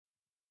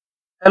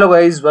Hello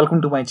guys,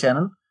 welcome to my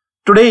channel.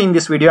 Today in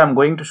this video I'm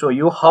going to show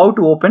you how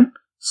to open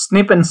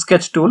Snip and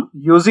Sketch tool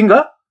using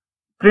a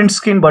print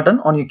screen button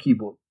on your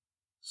keyboard.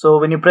 So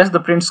when you press the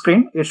print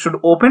screen, it should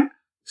open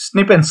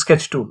Snip and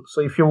Sketch tool.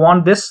 So if you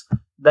want this,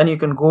 then you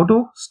can go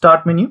to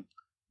Start menu,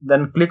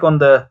 then click on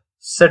the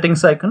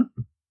settings icon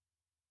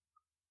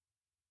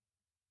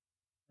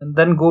and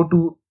then go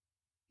to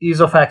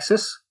Ease of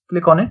Access,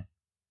 click on it,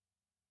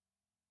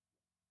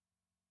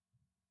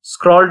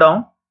 scroll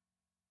down.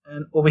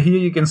 And over here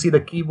you can see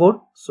the keyboard,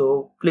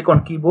 so click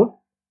on keyboard,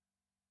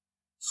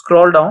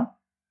 scroll down,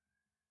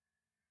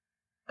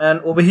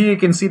 and over here you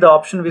can see the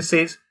option which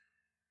says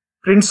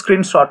print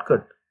screen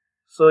shortcut.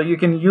 So you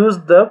can use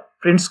the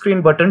print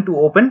screen button to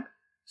open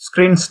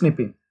screen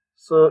snipping.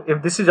 So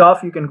if this is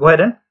off, you can go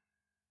ahead and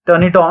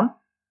turn it on,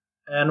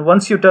 and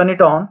once you turn it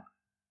on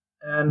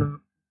and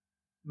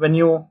when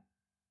you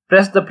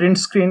press the print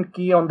screen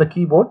key on the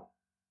keyboard,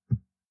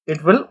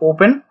 it will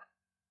open.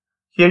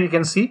 Here you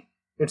can see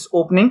it's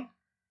opening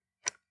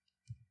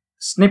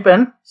Snip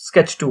and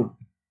Sketch tool.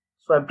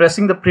 So I'm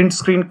pressing the print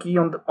screen key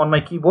on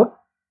my keyboard,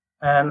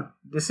 and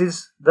this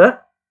is the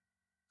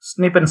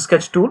Snip and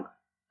Sketch tool,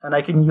 and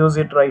I can use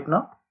it right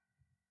now.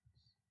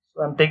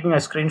 So I'm taking a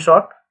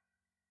screenshot,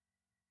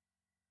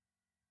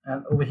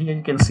 and over here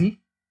you can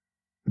see.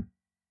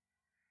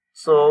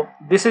 So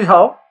this is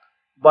how,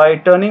 by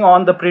turning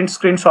on the print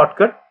screen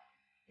shortcut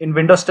in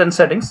Windows 10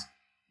 settings,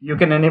 you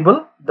can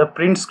enable the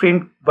print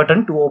screen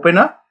button to open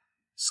a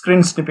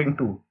screen snipping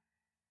tool.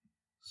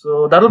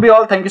 So that will be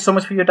all. Thank you so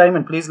much for your time,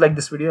 and please like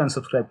this video and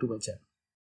subscribe to my channel.